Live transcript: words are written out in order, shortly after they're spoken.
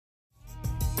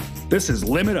This is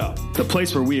Limit Up, the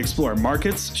place where we explore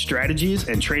markets, strategies,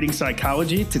 and trading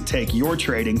psychology to take your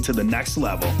trading to the next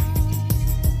level.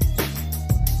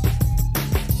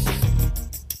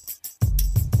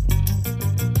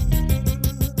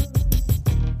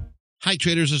 Hi,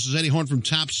 traders. This is Eddie Horn from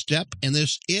Top Step, and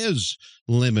this is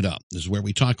Limit Up. This is where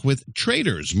we talk with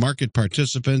traders, market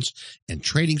participants, and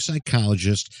trading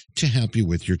psychologists to help you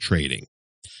with your trading.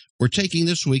 We're taking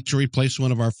this week to replace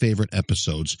one of our favorite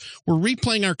episodes. We're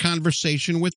replaying our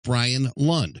conversation with Brian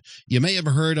Lund. You may have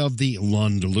heard of the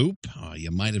Lund Loop. You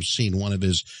might have seen one of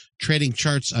his trading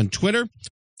charts on Twitter.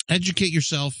 Educate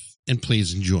yourself, and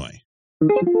please enjoy.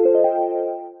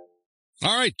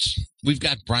 All right, we've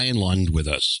got Brian Lund with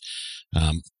us.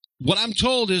 What I'm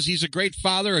told is he's a great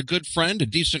father, a good friend, a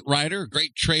decent writer, a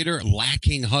great trader,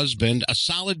 lacking husband, a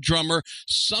solid drummer,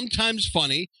 sometimes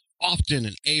funny, often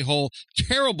an a-hole,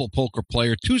 terrible poker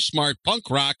player, too smart,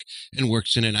 punk rock, and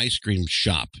works in an ice cream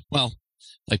shop. Well,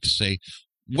 I like to say,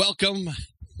 welcome.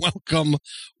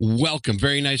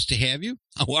 Very nice to have you.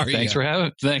 How are you?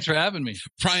 Thanks for having me,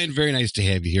 Brian. Very nice to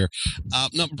have you here.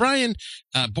 Now, Brian,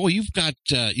 boy, you've got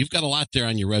a lot there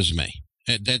on your resume.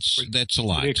 That's a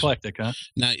lot. Pretty eclectic, huh?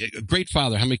 Now, great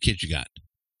father. How many kids you got?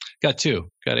 Got two.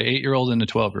 Got an 8-year-old and a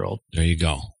 12-year-old. There you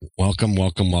go. Welcome.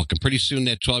 Pretty soon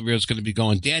that 12-year-old is going to be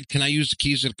going, Dad, can I use the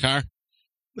keys of the car?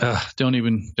 Don't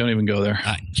even go there.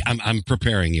 I'm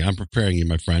preparing you.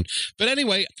 My friend. But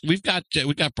anyway, we've got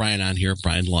Brian on here,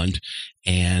 Brian Lund,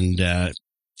 and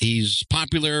he's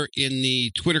popular in the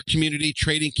Twitter community,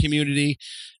 trading community.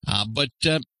 But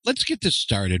let's get this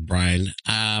started, Brian.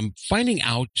 Finding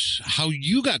out how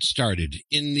you got started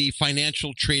in the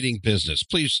financial trading business.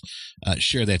 Please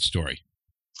share that story.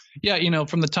 Yeah,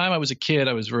 from the time I was a kid,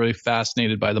 I was really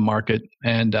fascinated by the market,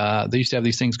 and they used to have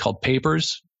these things called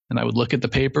papers. And I would look at the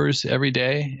papers every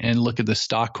day and look at the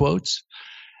stock quotes.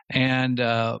 And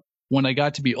when I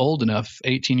got to be old enough,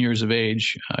 18 years of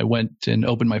age, I went and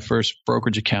opened my first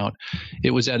brokerage account.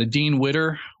 It was at a Dean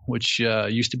Witter, which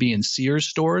used to be in Sears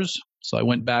stores. So I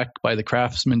went back by the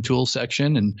Craftsman tool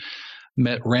section and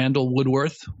met Randall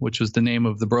Woodworth, which was the name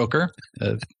of the broker,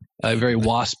 a very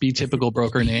waspy, typical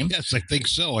broker name. Yes, I think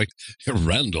so.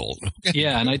 Randall.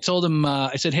 Yeah, and I told him,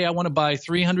 I said, hey, I want to buy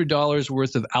 $300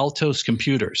 worth of Altos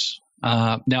computers.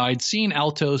 Now, I'd seen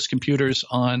Altos computers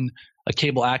on a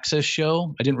cable access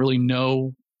show. I didn't really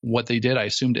know what they did. I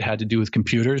assumed it had to do with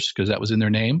computers because that was in their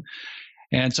name.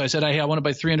 And so I said, hey, I want to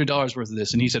buy $300 worth of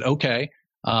this. And he said, okay.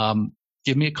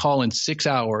 Give me a call in 6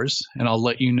 hours and I'll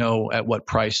let you know at what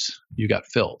price you got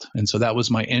filled. And so that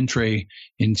was my entry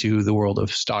into the world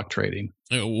of stock trading.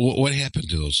 What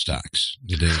happened to those stocks?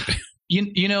 Did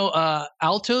they...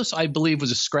 Altos, I believe,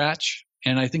 was a scratch.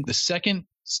 And I think the second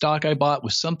stock I bought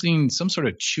was some sort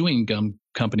of chewing gum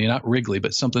company, not Wrigley,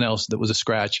 but something else that was a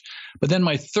scratch. But then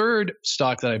my third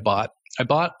stock that I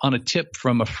bought on a tip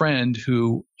from a friend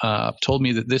who told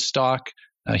me that this stock,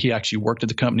 he actually worked at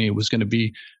the company. It was going to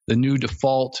be the new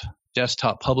default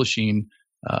desktop publishing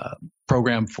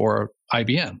program for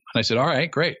IBM. And I said, all right,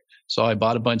 great. So I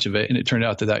bought a bunch of it, and it turned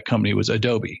out that company was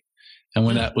Adobe. And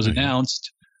when that was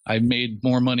announced, I made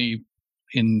more money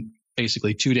in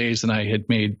basically 2 days than I had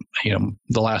made,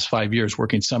 the last 5 years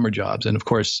working summer jobs. And of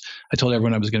course, I told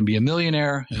everyone I was going to be a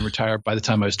millionaire and retire by the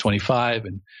time I was 25.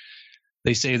 And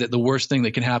they say that the worst thing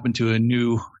that can happen to a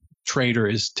new trader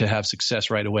is to have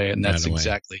success right away, and that's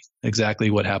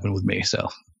exactly what happened with me. So,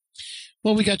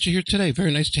 well, we got you here today.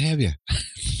 Very nice to have you.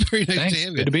 Very nice Thanks. to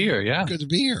have you. Good to be here. Yeah, good to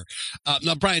be here.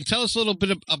 Now, Brian, tell us a little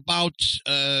bit about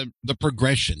the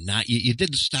progression. Now, you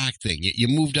did the stock thing. You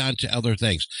moved on to other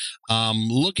things.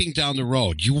 Looking down the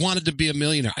road, you wanted to be a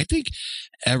millionaire. I think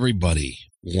everybody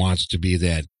wants to be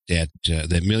that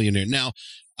millionaire. Now,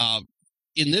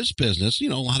 in this business, a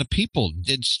lot of people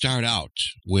did start out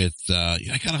with,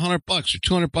 I got $100 or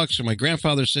 $200, or my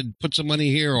grandfather said, put some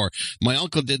money here, or my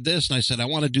uncle did this, and I said, I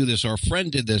want to do this, or a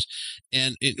friend did this,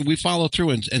 and we follow through.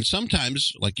 And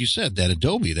sometimes, like you said, that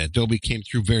Adobe came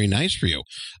through very nice for you.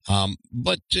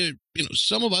 But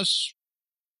some of us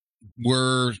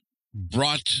were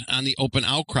brought on the open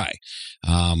outcry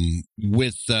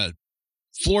with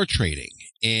floor trading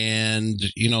and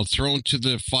thrown to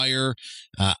the fire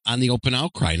on the open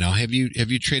outcry. Now, have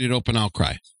you traded open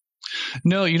outcry?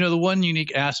 No, the one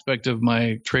unique aspect of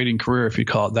my trading career, if you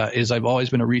call it that, is I've always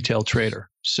been a retail trader.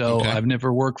 So I've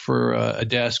never worked for a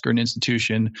desk or an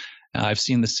institution. I've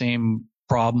seen the same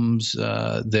problems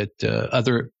that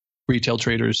other retail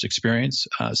traders experience.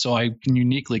 So I can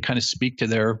uniquely kind of speak to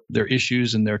their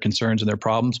issues and their concerns and their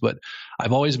problems. But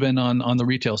I've always been on the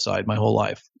retail side my whole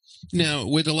life. Now,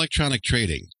 with electronic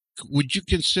trading, would you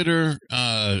consider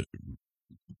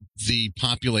the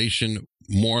population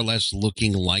more or less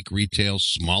looking like retail,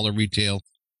 smaller retail?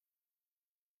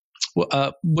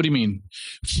 Well, what do you mean?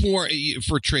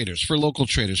 For traders, for local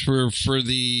traders, for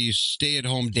the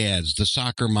stay-at-home dads, the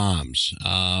soccer moms,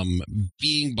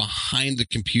 being behind the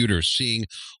computer, seeing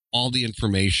all the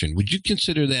information. Would you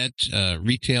consider that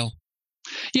retail?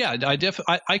 Yeah,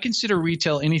 I consider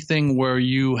retail anything where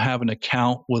you have an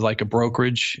account with like a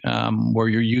brokerage, where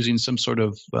you're using some sort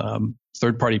of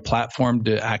third-party platform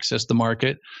to access the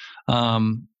market.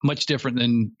 Much different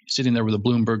than sitting there with a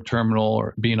Bloomberg terminal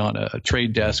or being on a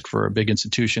trade desk for a big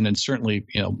institution, and certainly,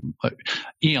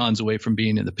 eons away from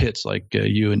being in the pits like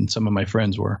you and some of my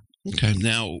friends were. Okay.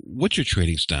 Now, what's your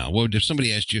trading style? Well, if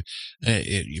somebody asked you,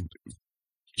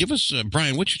 give us,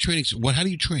 Brian, what's your trading? How do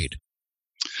you trade?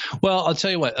 Well, I'll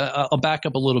tell you what. I'll back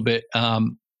up a little bit.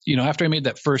 After I made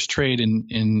that first trade in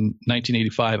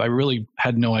 1985, I really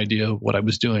had no idea what I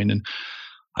was doing, and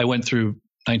I went through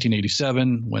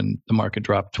 1987 when the market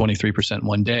dropped 23% in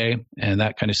one day, and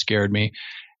that kind of scared me.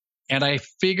 And I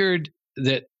figured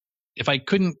that if I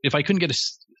couldn't get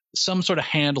some sort of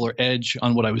handle or edge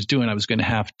on what I was doing, I was going to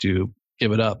have to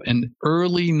give it up. And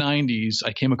early 90s,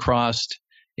 I came across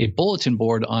a bulletin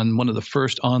board on one of the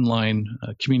first online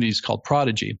communities called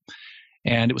Prodigy,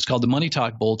 and it was called the Money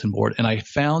Talk Bulletin Board. And I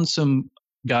found some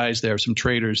guys there, some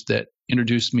traders that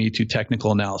introduced me to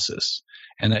technical analysis.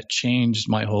 And that changed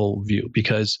my whole view,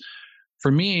 because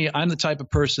for me, I'm the type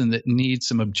of person that needs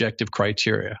some objective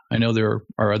criteria. I know there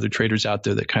are other traders out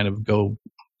there that kind of go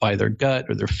by their gut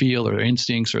or their feel or their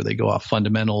instincts, or they go off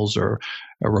fundamentals or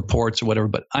reports or whatever,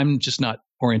 but I'm just not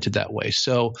oriented that way.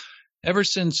 So ever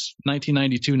since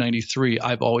 1992, 93,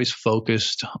 I've always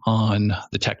focused on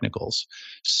the technicals.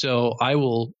 So I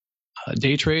will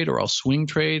day trade or I'll swing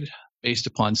trade based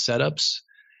upon setups.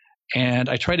 And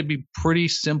I try to be pretty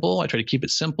simple. I try to keep it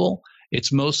simple.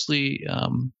 It's mostly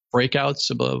breakouts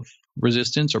above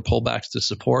resistance or pullbacks to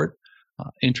support.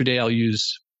 Intraday, I'll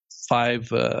use 5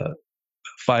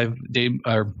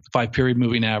 period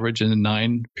moving average and a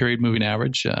 9 period moving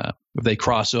average. If they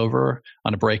cross over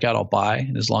on a breakout, I'll buy.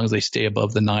 And as long as they stay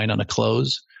above the 9 on a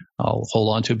close, I'll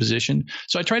hold on to a position.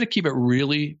 So I try to keep it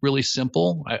really, really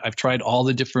simple. I've tried all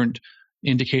the different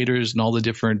indicators and all the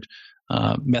different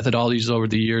methodologies over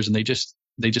the years, and they just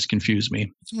confuse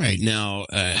me. Right. Now,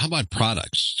 how about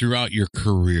products throughout your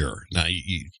career? Now,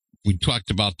 we talked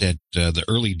about that the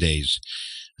early days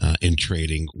in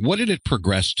trading. What did it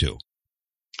progress to?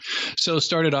 So it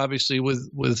started obviously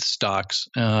with stocks,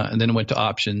 and then it went to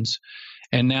options.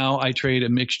 And now I trade a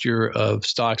mixture of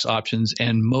stocks, options,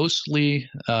 and mostly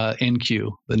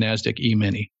NQ, the NASDAQ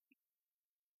E-mini.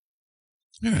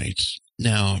 All right.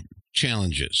 Now,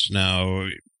 challenges. Now,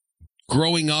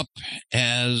 growing up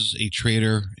as a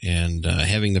trader and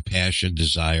having the passion,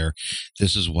 desire,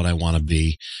 this is what I want to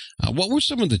be. What were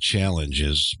some of the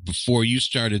challenges before you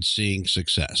started seeing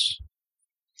success?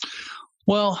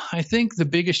 Well, I think the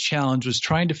biggest challenge was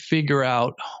trying to figure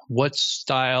out what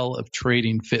style of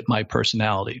trading fit my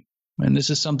personality. And this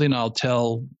is something I'll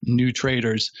tell new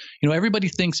traders. Everybody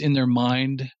thinks in their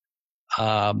mind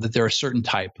that they're a certain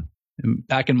type. And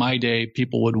back in my day,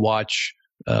 people would watch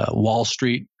Wall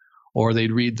Street, or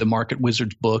they'd read the Market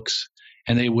Wizards books,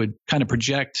 and they would kind of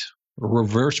project or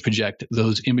reverse project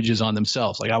those images on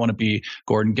themselves. Like, I want to be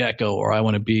Gordon Gekko, or I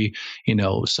want to be,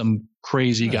 some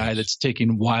crazy guy that's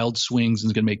taking wild swings and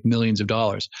is going to make millions of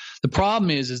dollars. The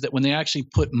problem is that when they actually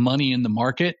put money in the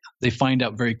market, they find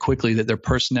out very quickly that their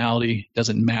personality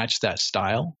doesn't match that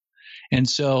style. And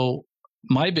so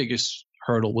my biggest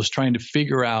hurdle was trying to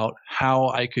figure out how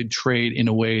I could trade in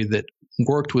a way that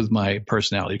worked with my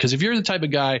personality. Because if you're the type of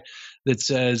guy that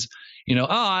says,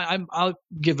 I'll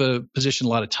give a position a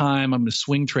lot of time, I'm a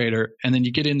swing trader, and then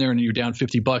you get in there and you're down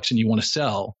 $50 and you want to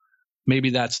sell,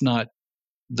 maybe that's not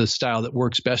the style that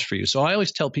works best for you. So I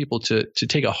always tell people to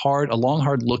take a long,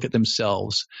 hard look at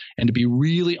themselves and to be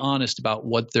really honest about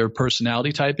what their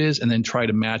personality type is, and then try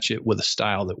to match it with a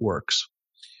style that works.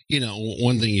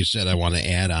 One thing you said I want to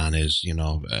add on is,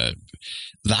 the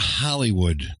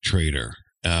Hollywood trader.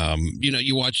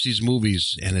 You watch these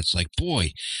movies and it's like,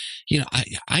 boy,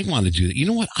 I want to do that. You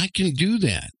know what? I can do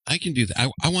that. I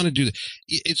want to do that.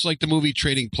 It's like the movie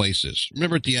Trading Places.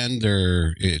 Remember at the end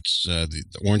it's the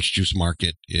orange juice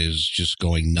market is just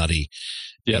going nutty.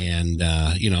 Yep. And,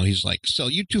 he's like, sell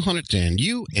you 200 and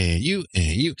you and you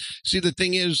and you. See, the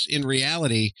thing is, in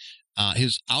reality,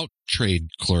 his out trade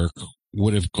clerk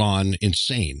would have gone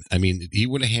insane. I mean, he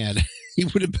would have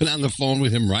been on the phone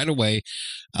with him right away,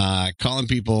 calling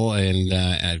people,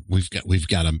 and we've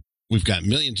got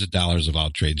millions of dollars of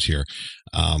out trades here.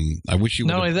 I wish you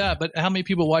not only that, but how many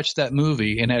people watched that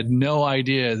movie and had no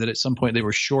idea that at some point they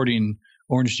were shorting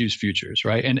orange juice futures,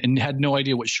 right? And had no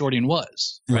idea what shorting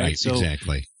was. Right. So,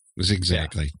 exactly.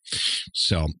 Exactly. Yeah.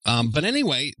 So, but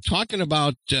anyway, talking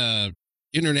about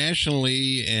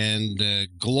internationally and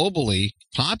globally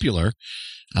popular,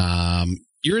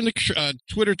 you're in the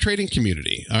Twitter trading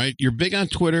community. All right. You're big on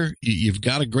Twitter. You've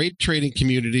got a great trading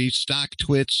community, Stock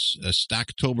Twits,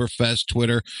 Stocktoberfest,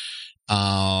 Twitter.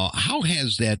 How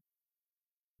has that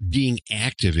being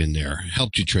active in there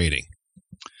helped you trading?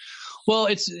 Well,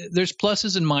 there's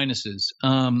pluses and minuses.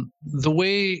 The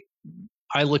way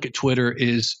I look at Twitter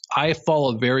is I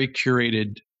follow a very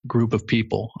curated group of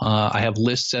people. I have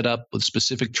lists set up with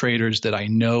specific traders that I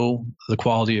know the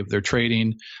quality of their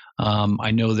trading.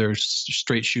 I know they're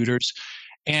straight shooters.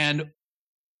 And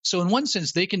so in one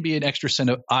sense, they can be an extra set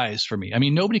of eyes for me. I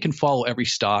mean, nobody can follow every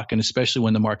stock, and especially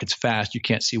when the market's fast, you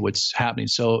can't see what's happening.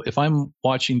 So if I'm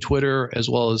watching Twitter as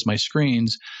well as my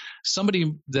screens,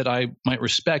 somebody that I might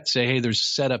respect say, hey, there's a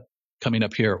setup coming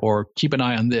up here, or keep an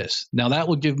eye on this. Now that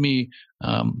will give me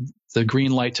the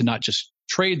green light to not just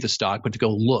trade the stock, but to go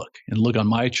look on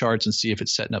my charts and see if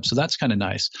it's setting up. So that's kind of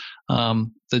nice.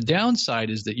 The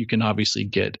downside is that you can obviously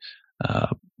get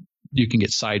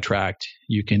sidetracked.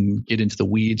 You can get into the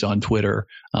weeds on Twitter.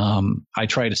 I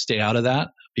try to stay out of that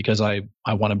because I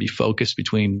want to be focused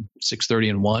between 6:30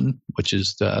 and 1, which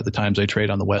is the times I trade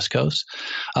on the West Coast.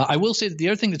 I will say that the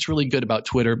other thing that's really good about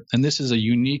Twitter, and this is a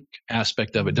unique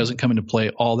aspect of it, doesn't come into play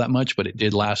all that much, but it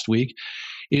did last week,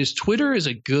 is Twitter is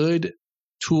a good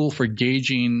tool for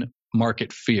gauging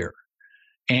market fear.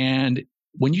 And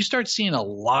when you start seeing a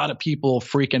lot of people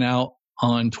freaking out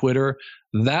on Twitter,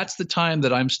 that's the time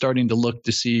that I'm starting to look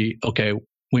to see, okay,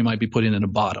 we might be putting in a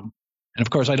bottom. And of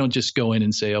course, I don't just go in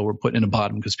and say, oh, we're putting in a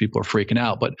bottom because people are freaking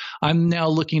out. But I'm now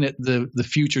looking at the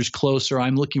futures closer.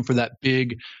 I'm looking for that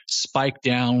big spike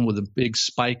down with a big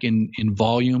spike in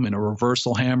volume and a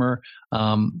reversal hammer.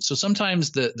 So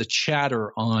sometimes the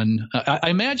chatter on I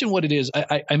imagine what it is.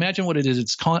 I imagine what it is.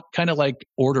 It's kind of like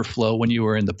order flow when you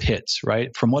were in the pits,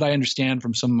 right? From what I understand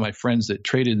from some of my friends that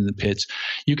traded in the pits,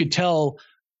 you could tell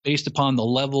based upon the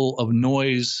level of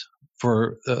noise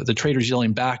for the traders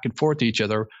yelling back and forth to each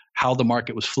other, how the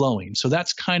market was flowing. So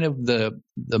that's kind of the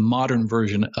modern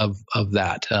version of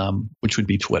that, which would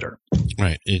be Twitter.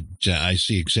 Right. I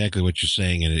see exactly what you're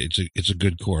saying, and it's a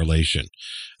good correlation.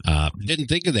 Didn't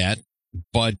think of that,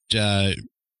 but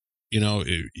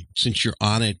since you're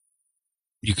on it,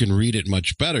 you can read it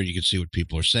much better. You can see what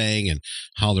people are saying and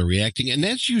how they're reacting, and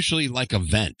that's usually like a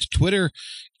vent. Twitter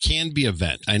can be a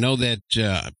vent. I know that.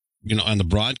 On the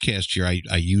broadcast here,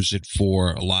 I use it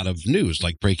for a lot of news,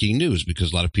 like breaking news,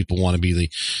 because a lot of people want to be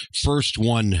the first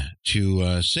one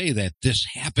to say that this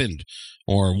happened,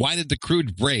 or why did the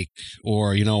crude break,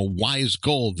 or, why is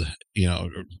gold,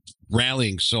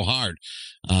 rallying so hard.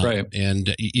 Right.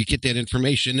 And you get that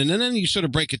information, and then you sort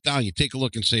of break it down. You take a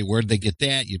look and say, where did they get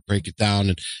that? You break it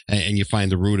down and you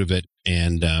find the root of it,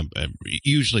 and it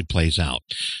usually plays out.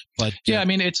 But yeah, I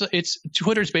mean, it's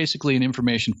Twitter's basically an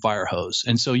information fire hose.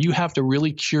 And so you have to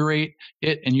really curate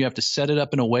it, and you have to set it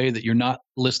up in a way that you're not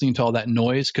listening to all that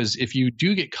noise. Because if you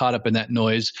do get caught up in that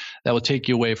noise, that will take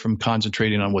you away from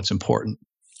concentrating on what's important.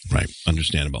 Right.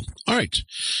 Understandable. All right.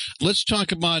 Let's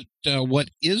talk about what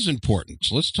is important.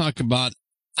 So let's talk about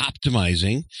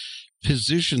optimizing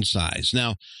position size.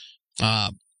 Now,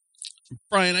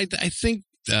 Brian, I think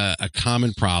a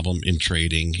common problem in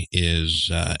trading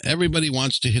is everybody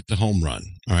wants to hit the home run.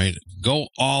 All right. Go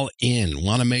all in,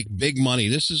 want to make big money.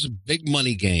 This is a big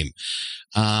money game.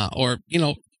 Or,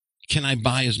 can I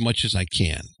buy as much as I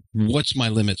can? What's my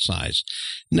limit size?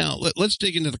 Now, let's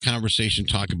dig into the conversation,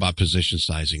 talk about position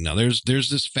sizing. Now, there's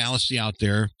this fallacy out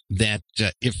there that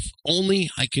if only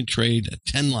I can trade a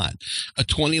 10 lot, a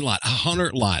 20 lot, a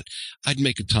 100 lot, I'd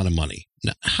make a ton of money.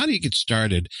 Now, how do you get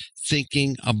started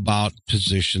thinking about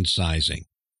position sizing?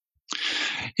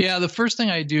 Yeah, the first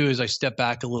thing I do is I step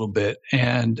back a little bit,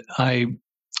 and I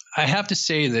have to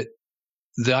say that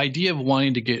the idea of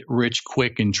wanting to get rich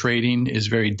quick in trading is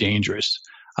very dangerous.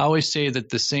 I always say that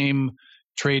the same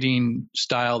trading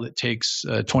style that takes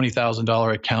a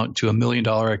 $20,000 account to $1 million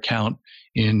account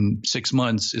in 6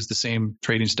 months is the same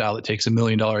trading style that takes $1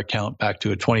 million account back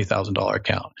to a $20,000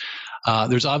 account.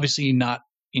 There's obviously not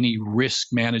any risk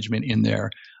management in there.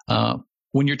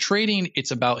 When you're trading,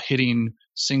 it's about hitting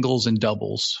singles and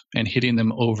doubles and hitting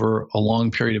them over a long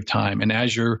period of time. And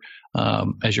as your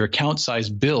account size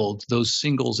builds, those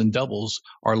singles and doubles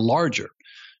are larger.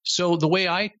 So the way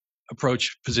I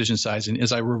approach position sizing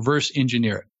is I reverse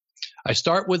engineer it. I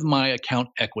start with my account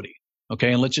equity.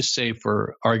 Okay. And let's just say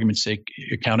for argument's sake,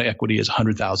 account equity is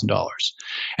 $100,000.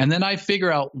 And then I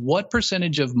figure out what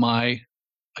percentage of my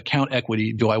account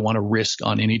equity do I want to risk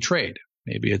on any trade.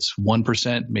 Maybe it's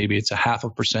 1%, maybe it's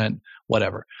 0.5%,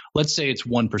 whatever. Let's say it's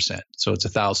 1%, so it's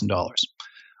 $1,000.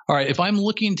 All right, if I'm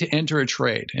looking to enter a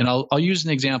trade, and I'll use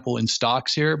an example in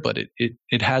stocks here, but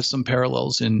it has some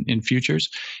parallels in futures.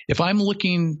 If I'm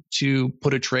looking to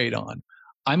put a trade on,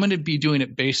 I'm going to be doing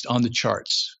it based on the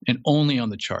charts and only on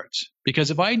the charts.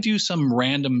 Because if I do some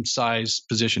random size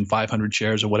position, 500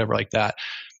 shares or whatever like that,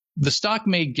 the stock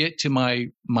may get to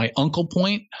my uncle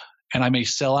point, and I may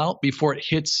sell out before it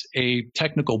hits a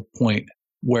technical point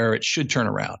where it should turn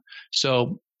around.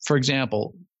 So, for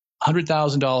example,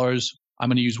 $100,000, I'm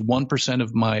going to use 1%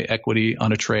 of my equity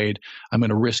on a trade. I'm going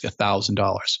to risk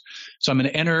 $1,000. So I'm going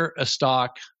to enter a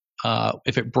stock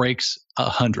if it breaks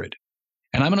 100.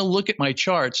 And I'm going to look at my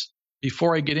charts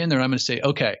before I get in there. And I'm going to say,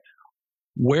 okay,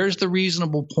 where's the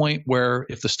reasonable point where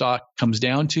if the stock comes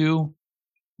down to,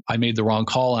 I made the wrong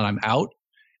call and I'm out?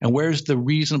 And where's the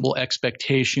reasonable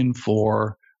expectation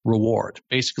for reward?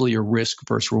 Basically, your risk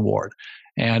versus reward.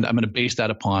 And I'm going to base that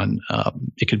upon,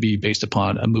 it could be based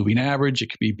upon a moving average. It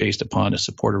could be based upon a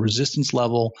support or resistance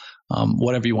level,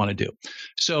 whatever you want to do.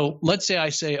 So let's say I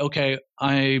say, okay,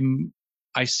 I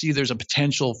see there's a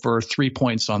potential for 3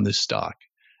 points on this stock,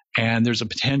 and there's a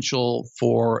potential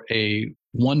for a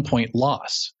 1 point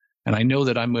loss. And I know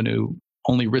that I'm going to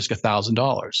only risk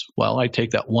 $1,000. Well, I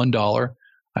take that $1,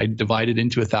 I divide it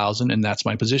into 1,000, and that's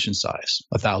my position size,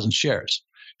 1,000 shares.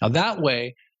 Now that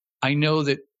way, I know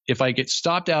that if I get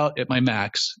stopped out at my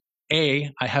max,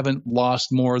 A, I haven't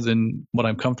lost more than what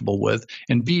I'm comfortable with,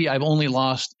 and B, I've only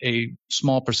lost a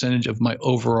small percentage of my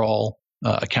overall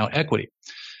account equity.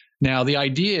 Now, the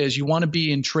idea is you want to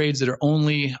be in trades that are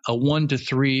only a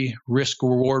 1-to-3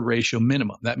 risk-reward ratio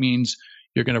minimum. That means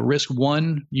you're going to risk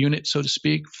 1 unit, so to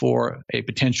speak, for a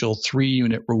potential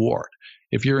 3-unit reward.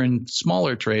 If you're in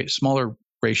smaller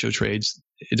ratio trades,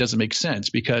 it doesn't make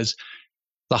sense, because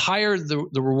the higher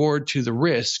the reward to the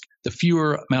risk, the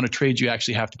fewer amount of trades you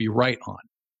actually have to be right on.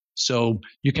 So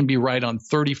you can be right on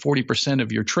 30-40%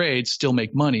 of your trades, still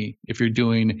make money if you're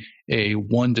doing a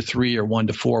 1-to-3 or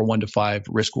 1-to-4, 1-to-5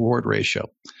 risk reward ratio.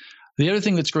 The other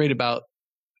thing that's great about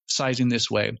sizing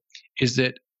this way is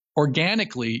that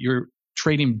organically you're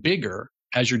trading bigger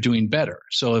as you're doing better.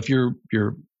 So if you're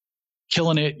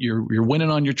killing it, you're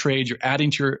winning on your trades, you're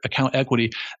adding to your account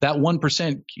equity, that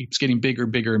 1% keeps getting bigger,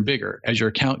 bigger, and bigger as your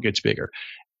account gets bigger.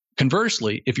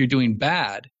 Conversely, if you're doing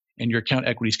bad and your account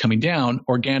equity is coming down,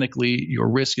 organically your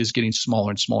risk is getting smaller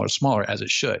and smaller and smaller, as it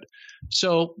should.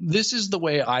 So this is the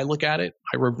way I look at it.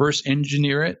 I reverse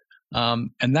engineer it,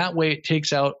 and that way it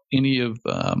takes out any of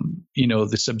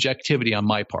the subjectivity on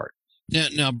my part.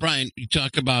 Now, Brian, you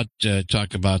talk about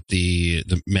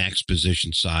the max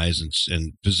position size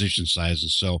and position size, and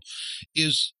so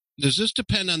does this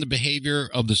depend on the behavior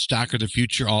of the stock or the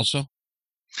future also?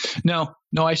 No,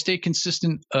 I stay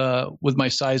consistent with my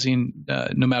sizing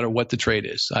no matter what the trade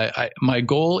is. My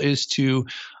goal is to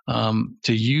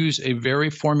use a very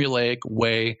formulaic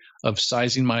way of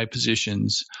sizing my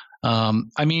positions. There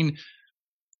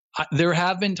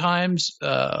have been times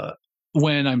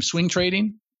when I'm swing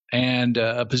trading and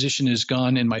a position has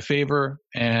gone in my favor,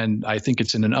 and I think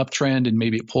it's in an uptrend, and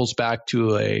maybe it pulls back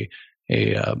to a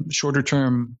shorter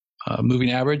term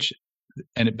moving average,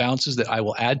 and it bounces, that I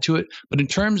will add to it. But in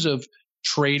terms of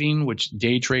trading, which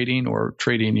day trading or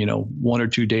trading, 1 or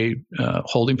 2 day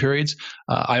holding periods,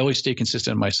 I always stay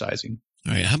consistent in my sizing.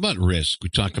 All right. How about risk? We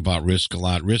talk about risk a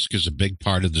lot. Risk is a big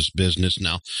part of this business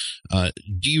now.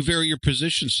 Do you vary your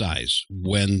position size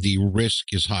when the risk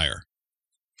is higher?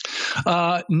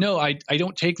 No, I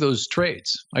don't take those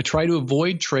trades. I try to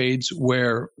avoid trades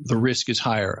where the risk is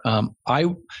higher.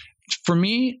 For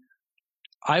me,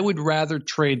 I would rather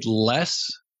trade less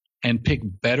and pick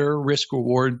better risk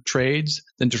reward trades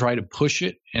than to try to push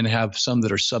it and have some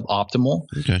that are suboptimal,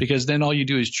 because then all you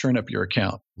do is churn up your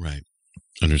account. Right.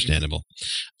 Understandable.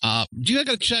 Do you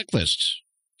got a checklist?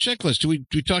 Do we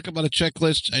talk about a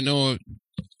checklist? I know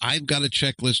I've got a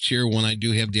checklist here when I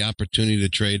do have the opportunity to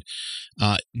trade.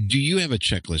 Do you have a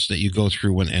checklist that you go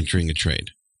through when entering a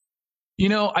trade?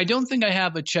 I don't think I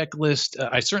have a checklist.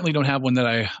 I certainly don't have one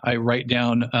that I write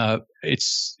down.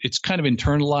 It's kind of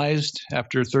internalized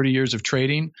after 30 years of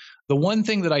trading. The one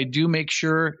thing that I do make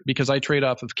sure, because I trade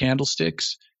off of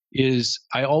candlesticks, is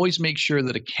I always make sure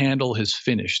that a candle has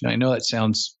finished. Now, I know that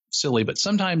sounds silly, but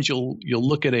sometimes you'll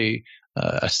look at a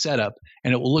setup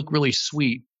and it will look really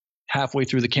sweet halfway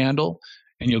through the candle,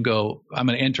 and you'll go, I'm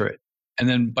going to enter it. And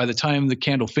then by the time the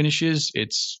candle finishes,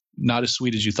 it's not as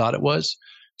sweet as you thought it was.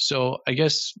 So I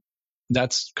guess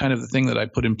that's kind of the thing that I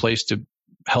put in place to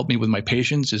help me with my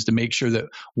patience, is to make sure that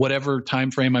whatever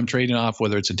time frame I'm trading off,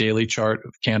 whether it's a daily chart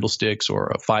of candlesticks or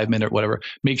a 5-minute, whatever,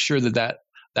 make sure that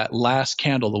that last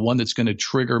candle, the one that's going to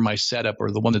trigger my setup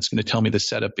or the one that's going to tell me the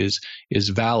setup is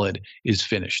valid, is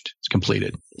finished. It's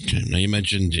completed. Okay. Now you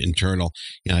mentioned internal.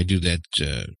 I do that.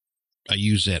 I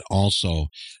use that also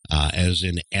as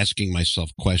in asking myself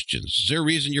questions. Is there a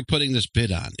reason you're putting this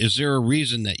bid on? Is there a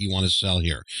reason that you want to sell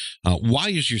here? Why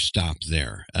is your stop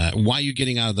there? Why are you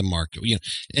getting out of the market?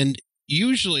 And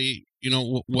usually,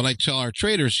 what I tell our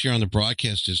traders here on the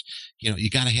broadcast is, you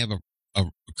got to have a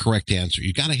correct answer.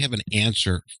 You got to have an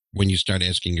answer when you start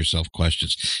asking yourself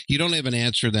questions. You don't have an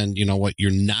answer, then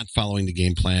you're not following the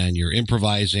game plan. You're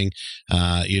improvising.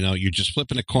 You're just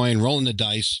flipping a coin, rolling the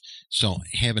dice. So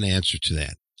have an answer to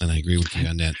that. And I agree with you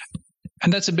on that.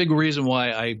 And that's a big reason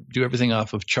why I do everything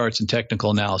off of charts and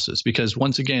technical analysis, because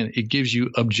once again, it gives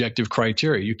you objective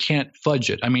criteria. You can't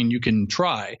fudge it. I mean, you can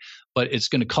try, but it's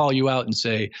going to call you out and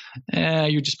say,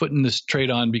 you're just putting this trade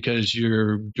on because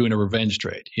you're doing a revenge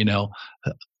trade,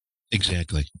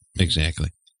 Exactly.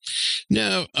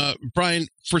 Now, Brian,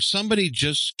 for somebody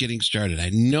just getting started,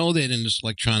 I know that in this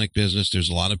electronic business, there's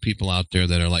a lot of people out there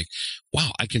that are like,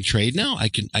 wow, I can trade now. I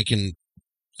can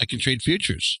trade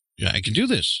futures. Yeah, I can do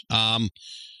this.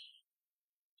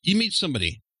 You meet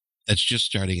somebody that's just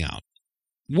starting out.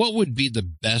 What would be the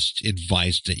best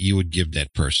advice that you would give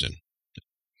that person?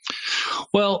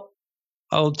 Well,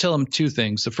 I'll tell them two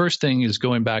things. The first thing is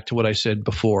going back to what I said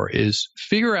before, is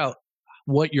figure out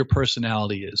what your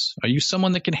personality is. Are you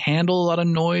someone that can handle a lot of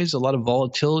noise, a lot of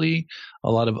volatility,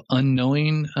 a lot of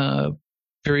unknowing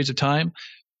periods of time?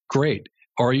 Great.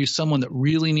 Or are you someone that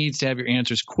really needs to have your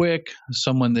answers quick,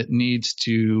 someone that needs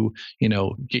to,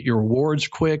 get your rewards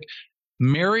quick?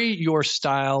 Marry your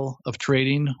style of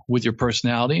trading with your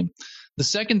personality. The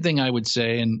second thing I would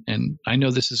say, and I know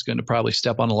this is going to probably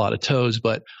step on a lot of toes,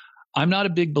 but I'm not a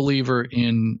big believer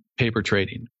in paper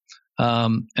trading.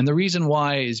 And the reason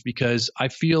why is because I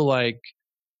feel like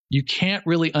you can't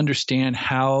really understand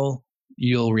how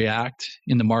you'll react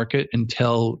in the market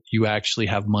until you actually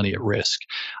have money at risk.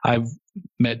 I've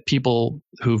met people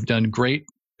who've done great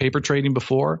paper trading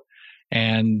before,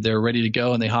 and they're ready to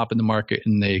go, and they hop in the market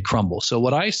and they crumble. So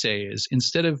what I say is,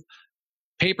 instead of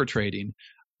paper trading,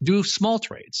 do small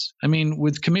trades. I mean,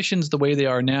 with commissions the way they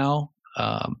are now,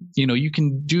 you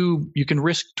can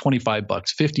risk $25,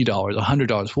 $50,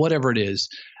 $100, whatever it is.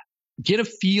 Get a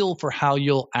feel for how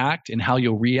you'll act and how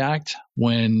you'll react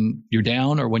when you're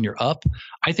down or when you're up.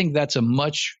 I think that's a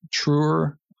much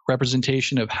truer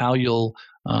representation of how you'll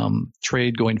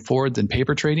trade going forward than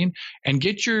paper trading. And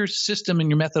get your system and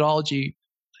your methodology,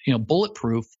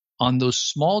 bulletproof on those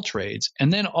small trades.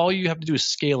 And then all you have to do is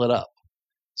scale it up.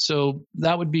 So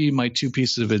that would be my two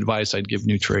pieces of advice I'd give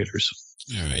new traders.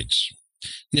 All right.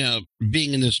 Now,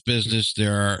 being in this business,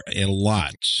 there are a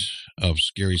lot of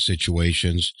scary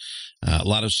situations, a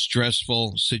lot of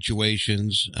stressful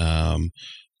situations.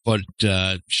 But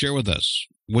share with us,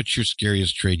 what's your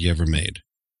scariest trade you ever made?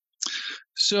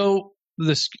 So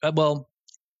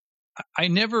I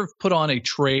never put on a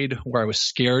trade where I was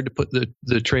scared to put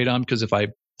the trade on, because if I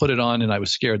put it on and I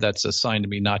was scared, that's a sign to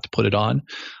me not to put it on.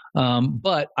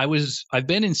 But I've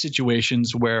been in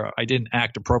situations where I didn't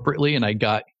act appropriately and I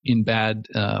got in bad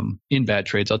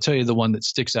trades. I'll tell you the one that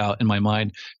sticks out in my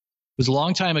mind. It was a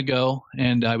long time ago,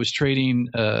 and I was trading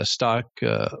stock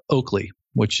Oakley,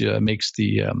 which makes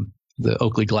the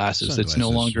Oakley glasses. It's no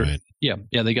longer. Right. Yeah.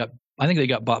 I think they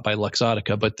got bought by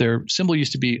Luxottica, but their symbol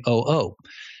used to be OO.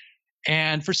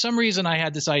 And for some reason, I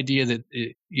had this idea that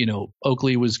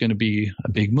Oakley was going to be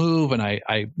a big move, and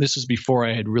this was before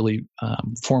I had really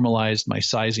formalized my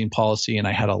sizing policy, and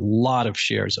I had a lot of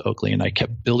shares of Oakley, and I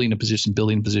kept building a position,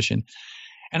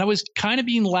 and I was kind of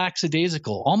being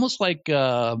lackadaisical, almost like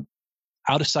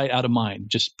out of sight, out of mind,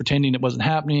 just pretending it wasn't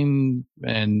happening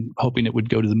and hoping it would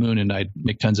go to the moon and I'd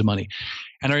make tons of money.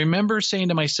 And I remember saying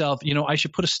to myself, I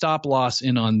should put a stop loss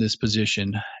in on this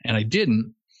position, and I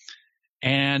didn't.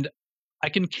 And I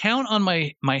can count on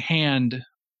my hand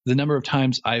the number of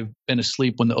times I've been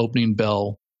asleep when the opening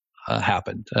bell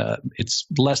happened. It's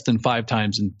less than 5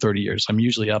 times in 30 years. I'm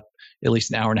usually up at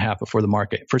least an hour and a half before the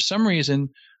market. For some reason,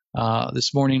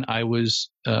 this morning I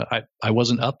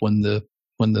wasn't up when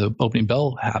the opening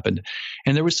bell happened,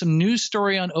 and there was some news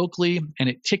story on Oakley, and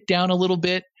it ticked down a little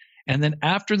bit. And then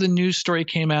after the news story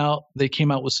came out, they came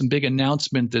out with some big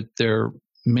announcement that their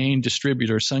main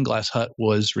distributor, Sunglass Hut,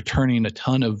 was returning a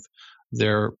ton of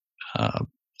their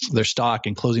stock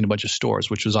and closing a bunch of stores,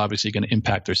 which was obviously going to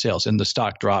impact their sales. And the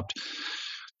stock dropped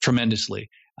tremendously.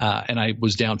 And I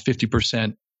was down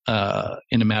 50%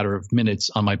 in a matter of minutes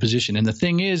on my position. And the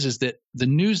thing is that the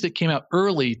news that came out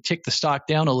early ticked the stock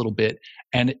down a little bit,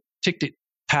 and it ticked it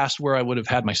past where I would have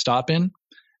had my stop in.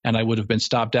 and I would have been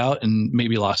stopped out and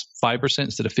maybe lost 5%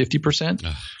 instead of 50%.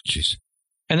 Oh, jeez.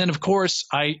 And then, of course,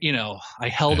 I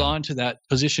held on to that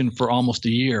position for almost a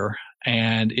year,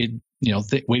 and it,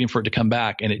 waiting for it to come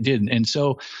back, and it didn't. And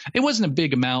so it wasn't a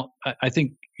big amount. I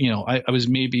think, I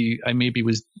maybe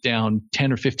was down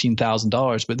 $10,000 or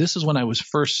 $15,000, but this is when I was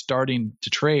first starting to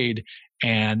trade,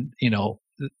 and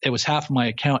it was half of my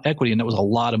account equity, and that was a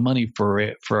lot of money for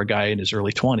a guy in his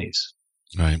early 20s.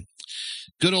 Right.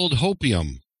 Good old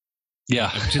hopium.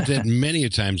 Yeah. I've did that many a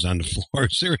times on the floor.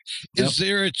 Is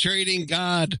there a trading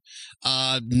god?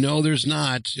 No, there's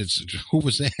not. Who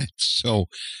was that? So,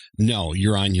 no,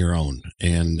 you're on your own.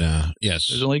 And yes.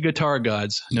 There's only guitar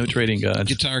gods, no trading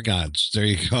gods. Guitar gods. There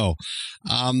you go.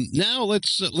 Now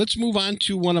let's move on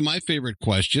to one of my favorite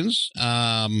questions.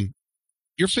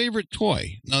 Your favorite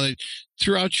toy. Now,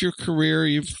 throughout your career,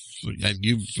 you've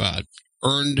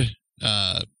earned.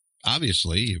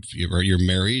 Obviously, you're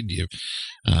married, you've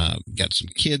got some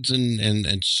kids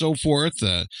and so forth,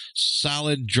 a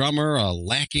solid drummer, a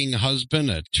lacking husband,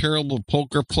 a terrible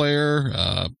poker player,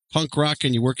 punk rock,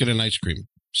 and you work at an ice cream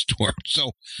store.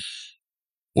 So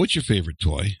what's your favorite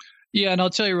toy? Yeah, and I'll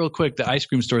tell you real quick, the ice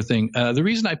cream store thing. The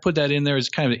reason I put that in there is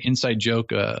kind of an inside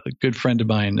joke. A good friend of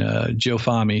mine, Joe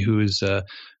Fahmy, who is a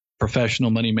professional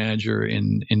money manager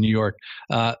in New York,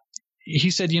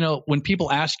 he said, when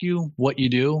people ask you what you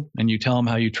do and you tell them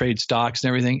how you trade stocks and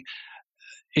everything,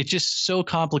 it's just so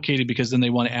complicated because then they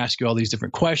want to ask you all these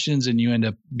different questions and you end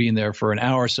up being there for an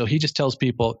hour. So he just tells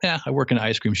people, I work in an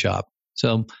ice cream shop.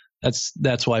 So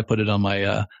that's why I put it on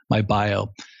my my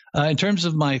bio. In terms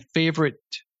of my favorite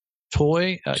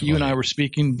toy, you and I were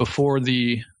speaking before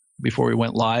we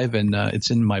went live, and it's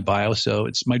in my bio. So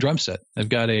it's my drum set. I've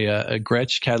got a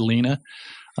Gretsch Catalina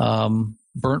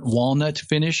burnt walnut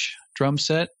finish drum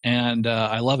set, and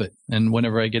I love it. And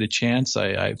whenever I get a chance,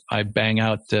 I bang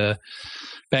out a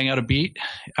beat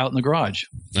out in the garage.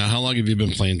 Now, how long have you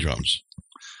been playing drums?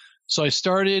 So I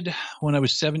started when I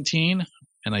was 17,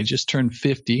 and I just turned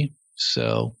 50.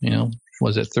 So,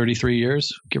 was it 33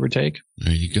 years, give or take?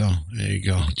 There you go.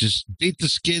 Just beat the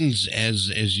skins,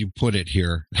 as you put it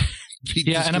here.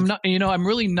 Yeah, and I'm not, I'm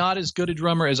really not as good a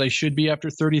drummer as I should be after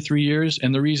 33 years.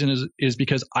 And the reason is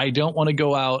because I don't want to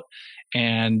go out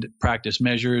and practice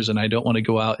measures, and I don't want to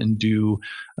go out and do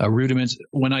rudiments.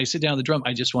 When I sit down the drum,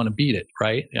 I just want to beat it,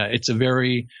 right? It's a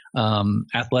very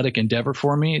athletic endeavor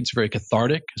for me. It's very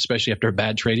cathartic, especially after a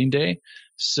bad trading day.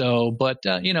 So, but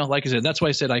like I said, that's why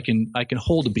I said I can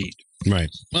hold a beat. Right.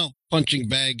 Well, punching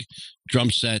bag,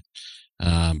 drum set,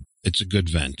 it's a good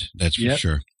vent. That's for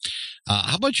sure.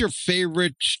 How about your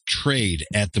favorite trade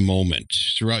at the moment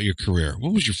throughout your career?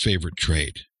 What was your favorite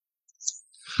trade?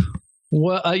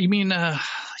 Well, you mean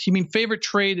favorite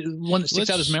trade, one that sticks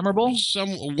out as memorable?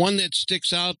 One that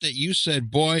sticks out that you said,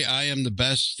 boy, I am the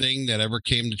best thing that ever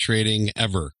came to trading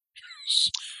ever.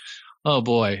 Oh,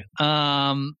 boy.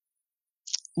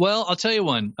 Well, I'll tell you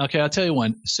one. Okay, I'll tell you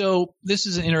one. So this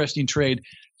is an interesting trade.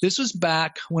 This was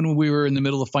back when we were in the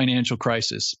middle of financial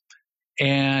crisis,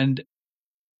 and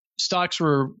stocks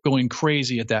were going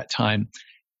crazy at that time.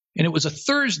 And it was a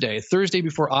Thursday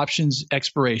before options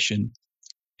expiration.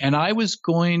 And I was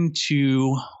going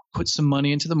to put some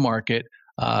money into the market,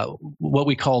 what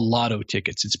we call lotto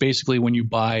tickets. It's basically when you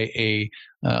buy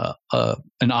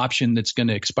an option that's going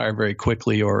to expire very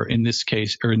quickly, or in this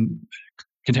case,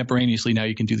 contemporaneously now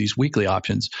you can do these weekly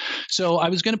options. So I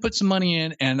was going to put some money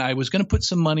in, and I was going to put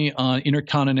some money on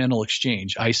Intercontinental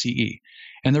Exchange, ICE.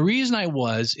 And the reason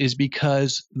is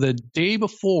because the day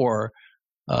before,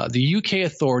 the UK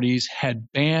authorities had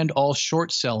banned all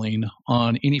short selling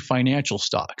on any financial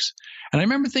stocks. And I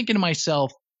remember thinking to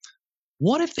myself,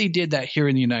 what if they did that here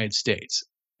in the United States?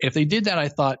 If they did that, I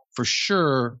thought for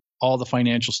sure all the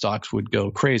financial stocks would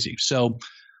go crazy. So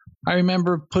I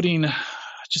remember putting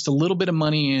just a little bit of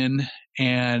money in,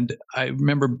 and I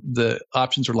remember the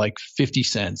options were like 50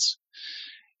 cents.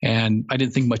 And I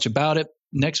didn't think much about it.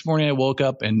 Next morning I woke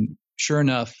up, and sure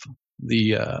enough,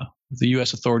 the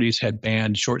U.S. authorities had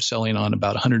banned short selling on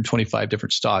about 125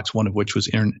 different stocks, one of which was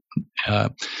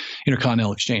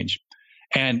Intercontinental Exchange.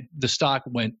 And the stock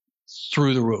went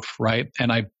through the roof, right?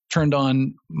 And I turned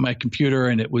on my computer,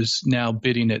 and it was now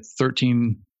bidding at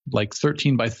 13 by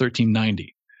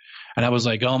 1390. And I was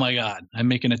like, oh my God, I'm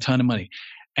making a ton of money.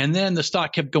 And then the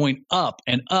stock kept going up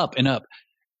and up and up.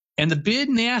 And the bid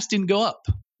and the ask didn't go up.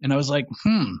 And I was like,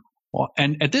 Well,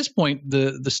 and at this point,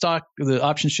 the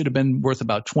options should have been worth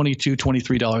about $22,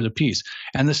 $23 a piece.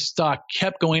 And the stock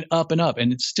kept going up and up.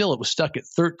 And it was stuck at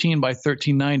 13 by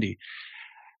 1390.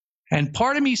 And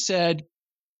part of me said,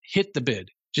 hit the bid.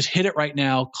 just hit it right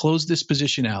now, close this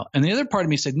position out. And the other part of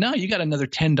me said, no, you got another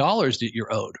 $10 that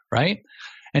you're owed, right?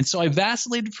 And so I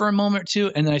vacillated for a moment or two,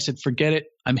 and then I said, forget it,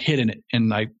 I'm hitting it.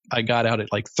 And I got out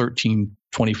at like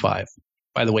 13.25.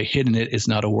 By the way, hitting it is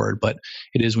not a word, but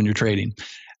it is when you're trading.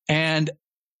 And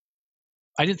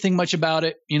I didn't think much about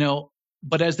it,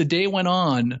 but as the day went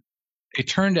on, it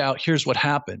turned out here's what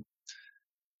happened.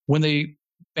 When they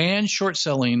banned short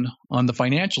selling on the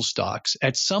financial stocks,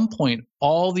 at some point,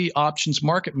 all the options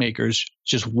market makers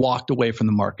just walked away from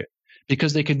the market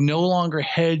because they could no longer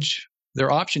hedge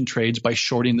their option trades by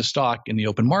shorting the stock in the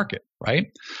open market, right?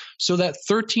 So that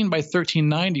 13 by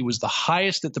 1390 was the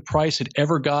highest that the price had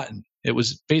ever gotten. It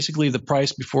was basically the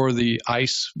price before the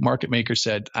ICE market maker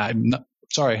said, I'm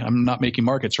not making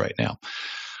markets right now.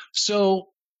 So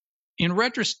in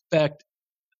retrospect,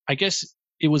 I guess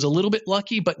it was a little bit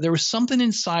lucky, but there was something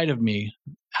inside of me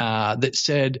that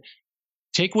said,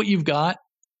 take what you've got.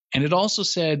 And it also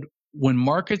said, when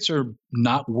markets are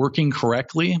not working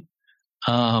correctly,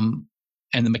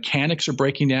 and the mechanics are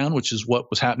breaking down, which is what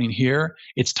was happening here,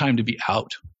 it's time to be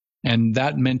out. And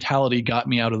that mentality got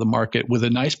me out of the market with a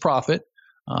nice profit,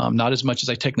 not as much as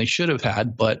I technically should have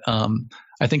had, but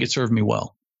I think it served me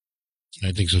well.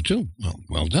 I think so too.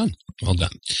 Well done. Well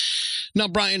done. Now,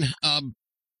 Brian,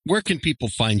 where can people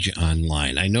find you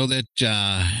online? I know that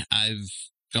I've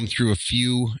come through a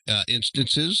few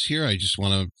instances here. I just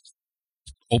want to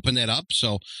open that up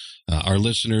so our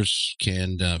listeners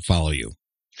can follow you.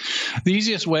 The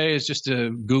easiest way is just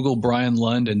to Google Brian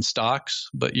Lund and stocks,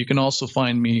 but you can also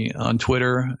find me on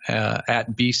Twitter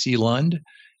at BC Lund,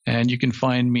 and you can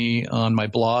find me on my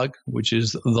blog, which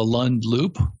is The Lund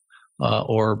Loop,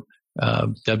 or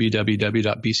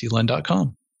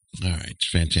www.bclund.com. All right.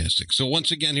 Fantastic. So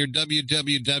once again here,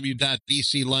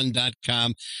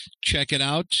 www.bclund.com. Check it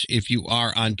out. If you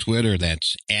are on Twitter,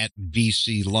 that's at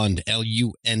BC Lund,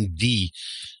 Lund.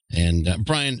 And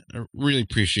Brian, I really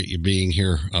appreciate you being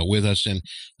here with us. And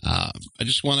I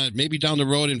just want to maybe down the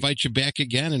road invite you back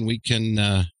again, and we can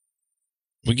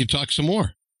talk some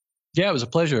more. Yeah, it was a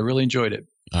pleasure. I really enjoyed it.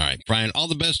 All right, Brian, all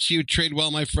the best to you. Trade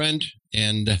well, my friend,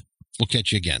 and we'll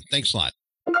catch you again. Thanks a lot.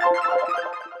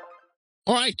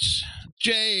 All right,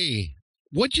 Jay,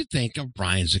 what'd you think of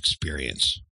Brian's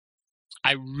experience?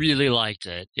 I really liked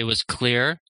it. It was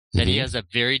clear that he has a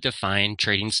very defined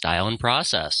trading style and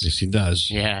process. Yes, he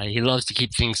does. Yeah, he loves to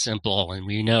keep things simple, and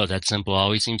we know that simple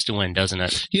always seems to win, doesn't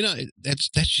it? That's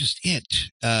just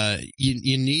it.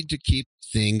 You need to keep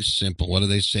things simple. What do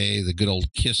they say? The good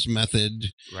old KISS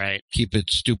method. Right. Keep it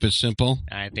stupid simple.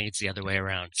 I think it's the other way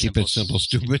around. Keep it simple,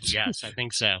 stupid. Yes, I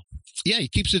think so. Yeah, he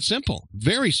keeps it simple,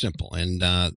 very simple, and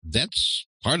that's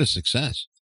part of success.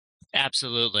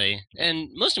 Absolutely. And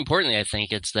most importantly, I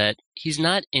think it's that he's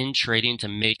not in trading to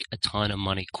make a ton of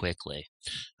money quickly.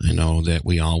 I know that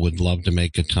we all would love to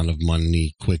make a ton of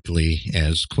money quickly,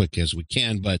 as quick as we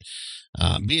can, but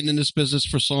being in this business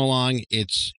for so long,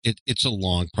 it's a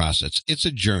long process. It's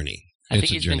a journey. I think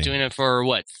he's been doing it for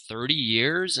 30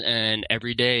 years, and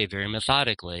every day, very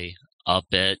methodically, up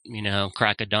at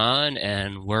crack of dawn,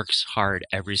 and works hard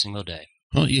every single day.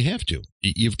 Well, you have to.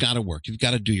 You've got to work. You've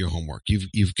got to do your homework.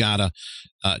 You've got to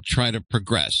try to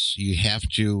progress. You have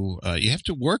to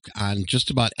work on just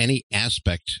about any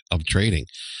aspect of trading.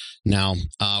 Now,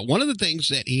 one of the things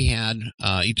that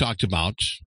he talked about,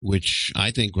 which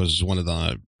I think was one of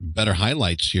the better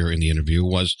highlights here in the interview,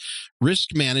 was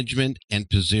risk management and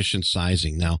position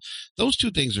sizing. Now, those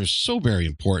two things are so very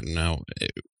important. Now,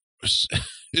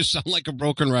 it sounds like a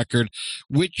broken record,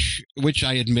 which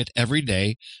I admit every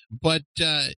day, but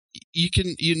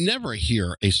you never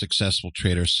hear a successful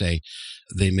trader say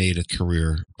they made a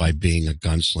career by being a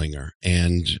gunslinger.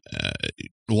 And a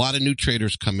lot of new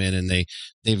traders come in and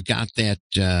they've got that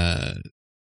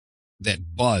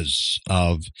buzz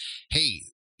of, hey,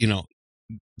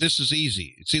 this is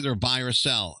easy. It's either a buy or a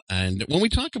sell. And when we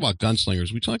talk about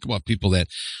gunslingers, we talk about people that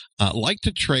like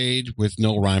to trade with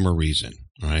no rhyme or reason.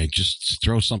 All right, just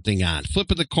throw something on,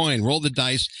 flip of the coin, roll the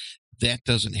dice. That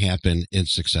doesn't happen in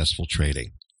successful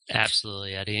trading.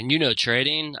 Absolutely, Eddie. And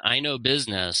trading, I know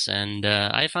business, and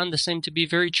I found the same to be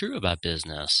very true about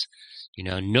business.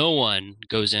 No one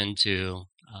goes into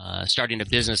starting a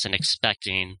business and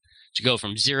expecting to go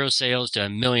from zero sales to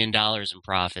 $1 million in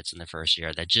profits in the first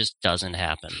year. That just doesn't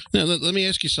happen. Now, let me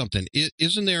ask you something.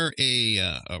 Isn't there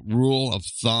a rule of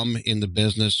thumb in the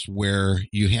business where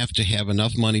you have to have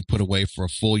enough money put away for a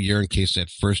full year in case that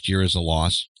first year is a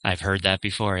loss? I've heard that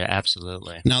before. Yeah,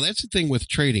 absolutely. Now, that's the thing with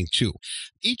trading, too.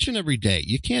 Each and every day,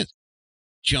 you can't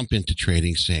jump into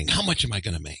trading saying, how much am I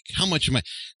going to make? How much am I?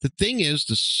 The thing is,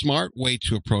 the smart way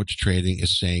to approach trading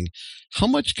is saying, how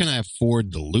much can I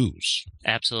afford to lose?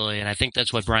 Absolutely. And I think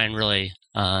that's what Brian really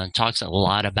talks a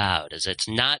lot about, is it's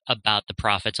not about the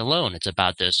profits alone. It's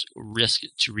about this risk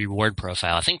to reward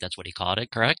profile. I think that's what he called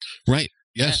it, correct? Right.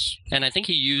 Yes. And I think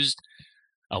he used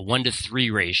a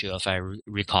 1-to-3 ratio, if I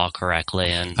recall correctly.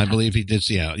 And I believe he did.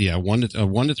 Yeah.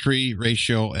 1-to-3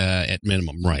 ratio at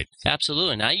minimum. Right.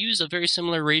 Absolutely. And I use a very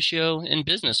similar ratio in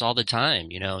business all the time.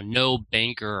 No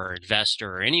banker or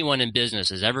investor or anyone in business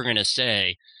is ever going to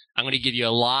say, I'm going to give you a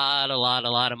lot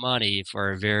of money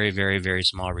for a very, very, very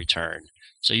small return.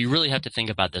 So you really have to think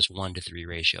about this 1-to-3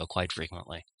 ratio quite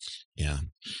frequently. Yeah.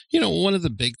 One of the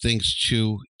big things,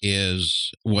 too,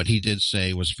 is what he did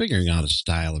say was figuring out a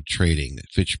style of trading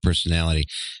that fits your personality.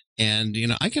 And,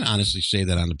 I can honestly say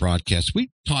that on the broadcast,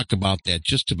 we talk about that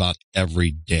just about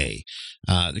every day.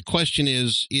 The question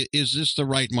is this the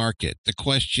right market? The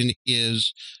question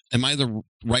is, am I the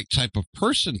right type of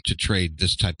person to trade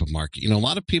this type of market? A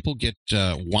lot of people get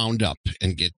wound up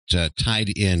and get tied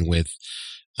in with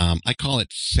I call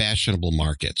it fashionable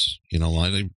markets.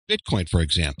 Like Bitcoin, for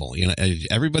example.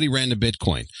 Everybody ran to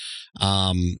Bitcoin.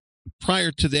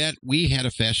 Prior to that, we had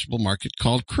a fashionable market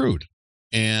called crude.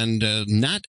 And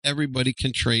not everybody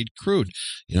can trade crude.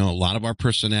 A lot of our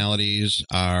personalities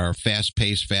are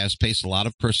fast-paced. A lot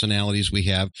of personalities we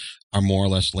have are more or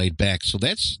less laid back. So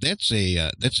that's a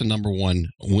number one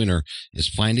winner, is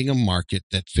finding a market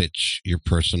that fits your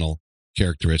personal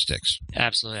characteristics.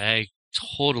 Absolutely. I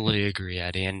totally agree,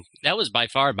 Eddie. And that was by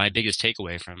far my biggest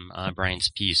takeaway from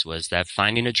Brian's piece, was that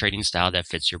finding a trading style that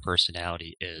fits your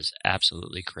personality is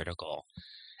absolutely critical.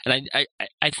 And I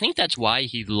think that's why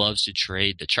he loves to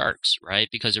trade the charts, right?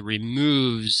 Because it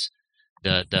removes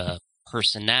the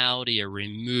personality, it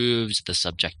removes the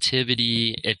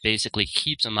subjectivity. It basically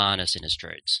keeps him honest in his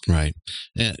trades. Right.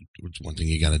 And it's one thing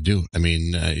you got to do. I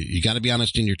mean, you got to be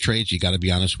honest in your trades. You got to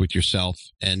be honest with yourself.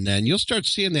 And then you'll start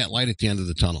seeing that light at the end of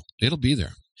the tunnel. It'll be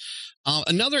there.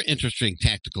 Another interesting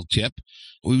tactical tip,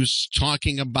 we was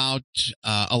talking about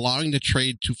allowing the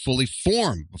trade to fully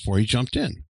form before he jumped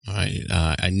in.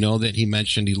 I know that he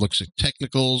mentioned he looks at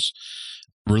technicals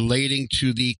relating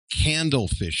to the candle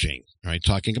fishing, right?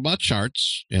 Talking about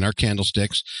charts and our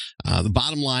candlesticks. The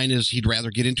bottom line is he'd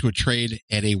rather get into a trade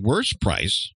at a worse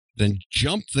price than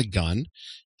jump the gun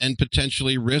and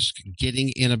potentially risk getting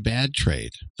in a bad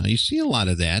trade. You see a lot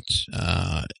of that.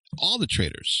 All the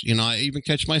traders, I even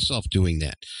catch myself doing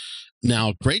that.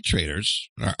 Now, great traders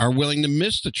are willing to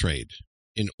miss the trade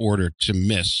in order to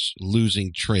miss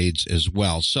losing trades as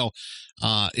well. So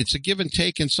it's a give and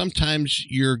take, and sometimes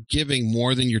you're giving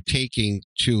more than you're taking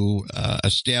to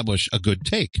establish a good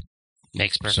take.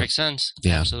 Makes perfect sense.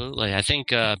 Yeah. Absolutely. I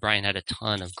think Brian had a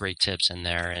ton of great tips in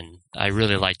there, and I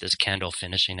really like this candle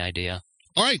finishing idea.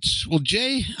 All right. Well,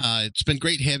 Jay, it's been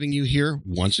great having you here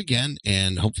once again,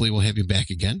 and hopefully we'll have you back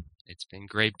again. It's been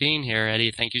great being here,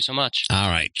 Eddie. Thank you so much. All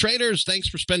right. Traders, thanks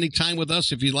for spending time with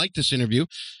us. If you like this interview,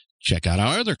 check out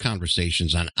our other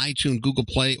conversations on iTunes, Google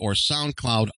Play, or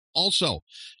SoundCloud. Also,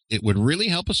 it would really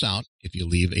help us out if you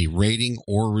leave a rating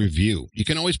or review. You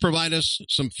can always provide us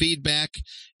some feedback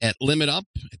at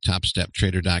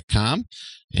limitup@topsteptrader.com.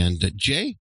 And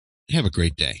Jay, have a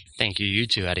great day. Thank you. You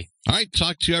too, Eddie. All right.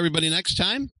 Talk to everybody next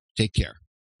time. Take care.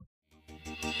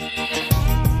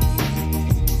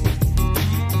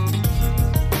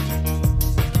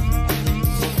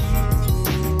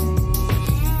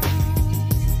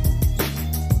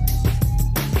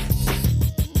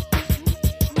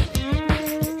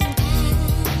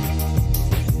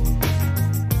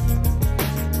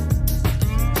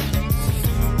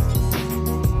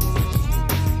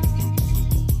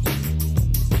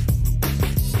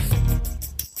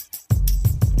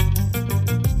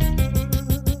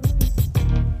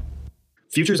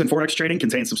 Futures and Forex trading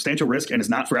contains substantial risk and is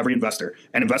not for every investor.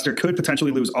 An investor could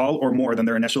potentially lose all or more than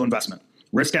their initial investment.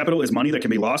 Risk capital is money that can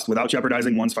be lost without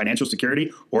jeopardizing one's financial security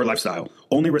or lifestyle.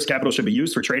 Only risk capital should be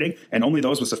used for trading, and only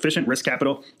those with sufficient risk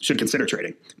capital should consider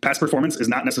trading. Past performance is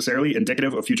not necessarily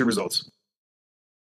indicative of future results.